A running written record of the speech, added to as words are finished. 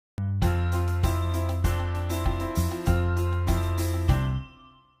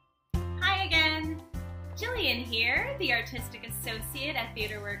here, the Artistic Associate at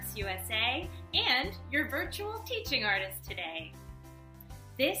TheaterWorks USA, and your virtual teaching artist today.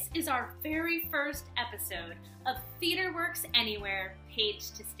 This is our very first episode of TheaterWorks Anywhere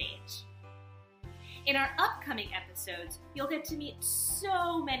Page to Stage. In our upcoming episodes, you'll get to meet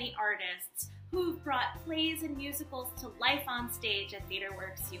so many artists who've brought plays and musicals to life on stage at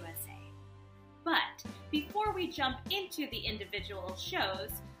TheaterWorks USA. But before we jump into the individual shows,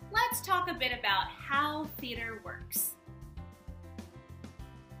 let's talk a bit about how theater works.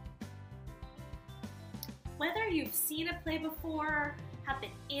 Whether you've seen a play before, have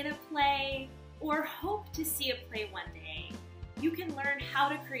been in a play, or hope to see a play one day, you can learn how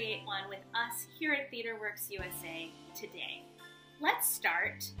to create one with us here at TheaterWorks USA today. Let's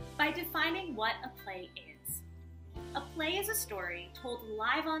start by defining what a play is. A play is a story told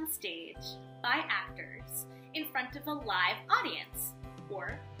live on stage by actors in front of a live audience,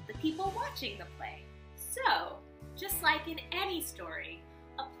 or the people watching the play. So, just like in any story,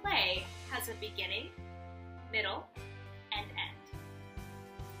 a play has a beginning, middle, and end.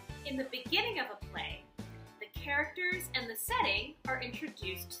 In the beginning of a play, the characters and the setting are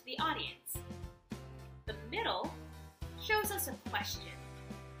introduced to the audience. The middle shows us a question,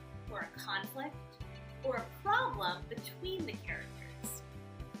 or a conflict, or a problem between the characters.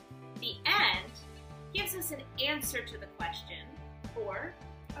 The end gives us an answer to the question, or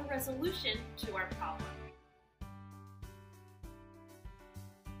a resolution to our problem.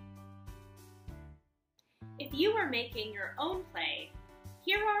 If you are making your own play,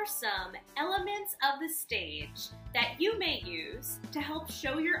 here are some elements of the stage that you may use to help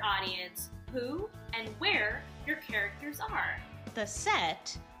show your audience who and where your characters are. The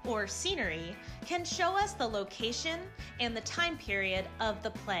set, or scenery, can show us the location and the time period of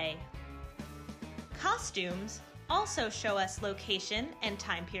the play. Costumes also show us location and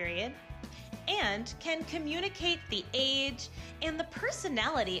time period, and can communicate the age and the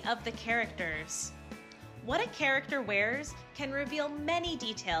personality of the characters. What a character wears can reveal many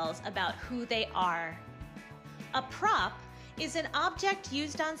details about who they are. A prop is an object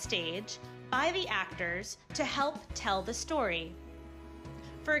used on stage by the actors to help tell the story.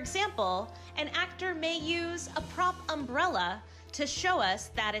 For example, an actor may use a prop umbrella to show us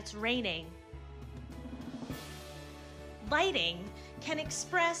that it's raining. Lighting can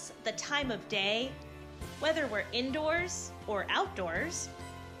express the time of day, whether we're indoors or outdoors,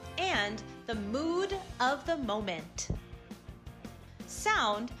 and the mood of the moment.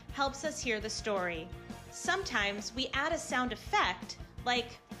 Sound helps us hear the story. Sometimes we add a sound effect,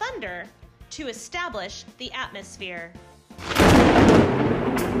 like thunder, to establish the atmosphere.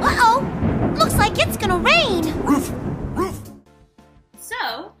 Uh-oh! Looks like it's gonna rain! Roof! Roof!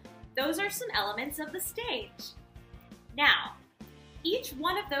 So, those are some elements of the stage. Now, each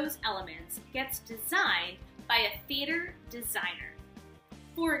one of those elements gets designed by a theater designer.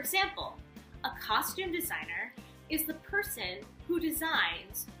 For example, a costume designer is the person who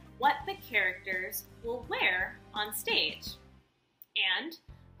designs what the characters will wear on stage. And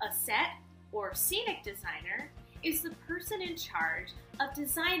a set or scenic designer is the person in charge of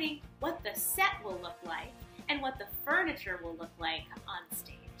designing what the set will look like and what the furniture will look like on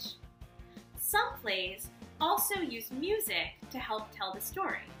stage. Some plays also use music to help tell the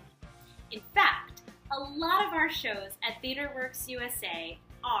story. In fact, a lot of our shows at TheaterWorks USA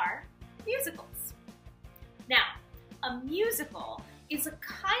are musicals. Now, a musical is a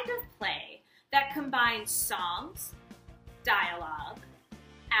kind of play that combines songs, dialogue,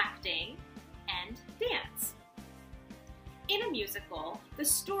 acting, and dance. In a musical, the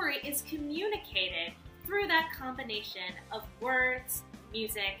story is communicated through that combination of words,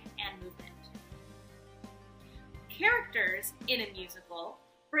 music, and movement. Characters in a musical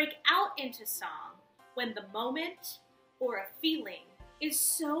break out into song when the moment or a feeling is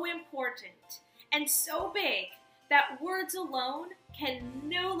so important and so big that words alone can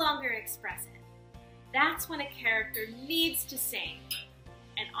no longer express it. That's when a character needs to sing,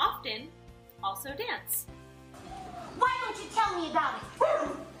 and often also dance. Why don't you tell me about it?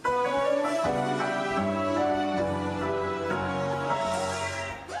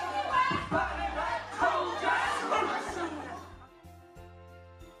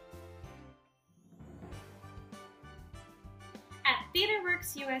 At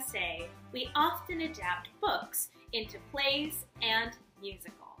TheaterWorks USA, we often adapt books into plays and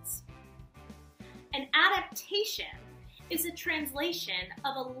musicals. An adaptation is a translation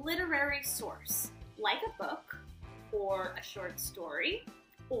of a literary source, like a book, or a short story,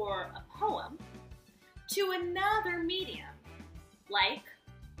 or a poem, to another medium, like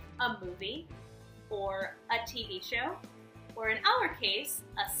a movie, or a TV show, or in our case,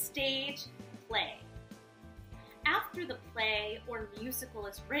 a stage play. after the play or musical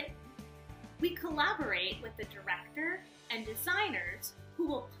is written, we collaborate with the director and designers who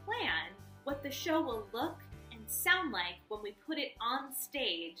will plan what the show will look and sound like when we put it on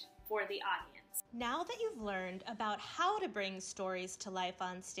stage for the audience. Now that you've learned about how to bring stories to life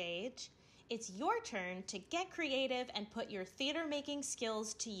on stage, it's your turn to get creative and put your theater making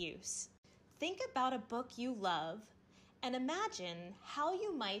skills to use. Think about a book you love and imagine how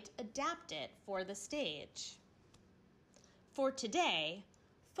you might adapt it for the stage. For today,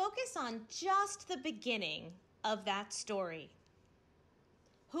 focus on just the beginning of that story.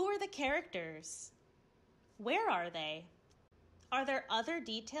 Who are the characters? Where are they? Are there other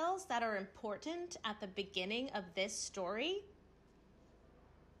details that are important at the beginning of this story?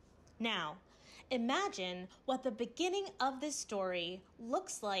 Now, imagine what the beginning of this story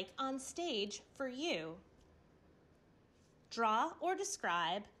looks like on stage for you. Draw or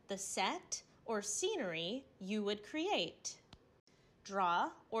describe the set or scenery you would create. Draw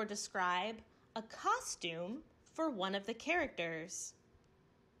or describe a costume for one of the characters.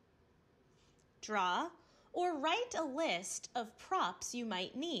 Draw or write a list of props you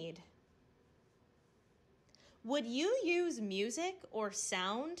might need. Would you use music or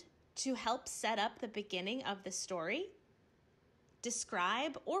sound to help set up the beginning of the story?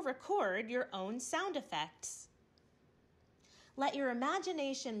 Describe or record your own sound effects. Let your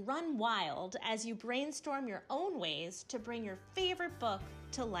imagination run wild as you brainstorm your own ways to bring your favorite book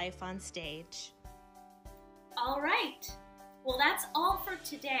to life on stage. All right. Well, that's all for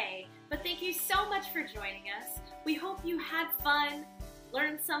today, but thank you so much for joining us. We hope you had fun,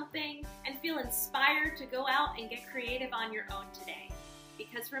 learned something, and feel inspired to go out and get creative on your own today.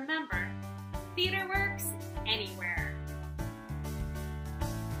 Because remember, theater works anywhere.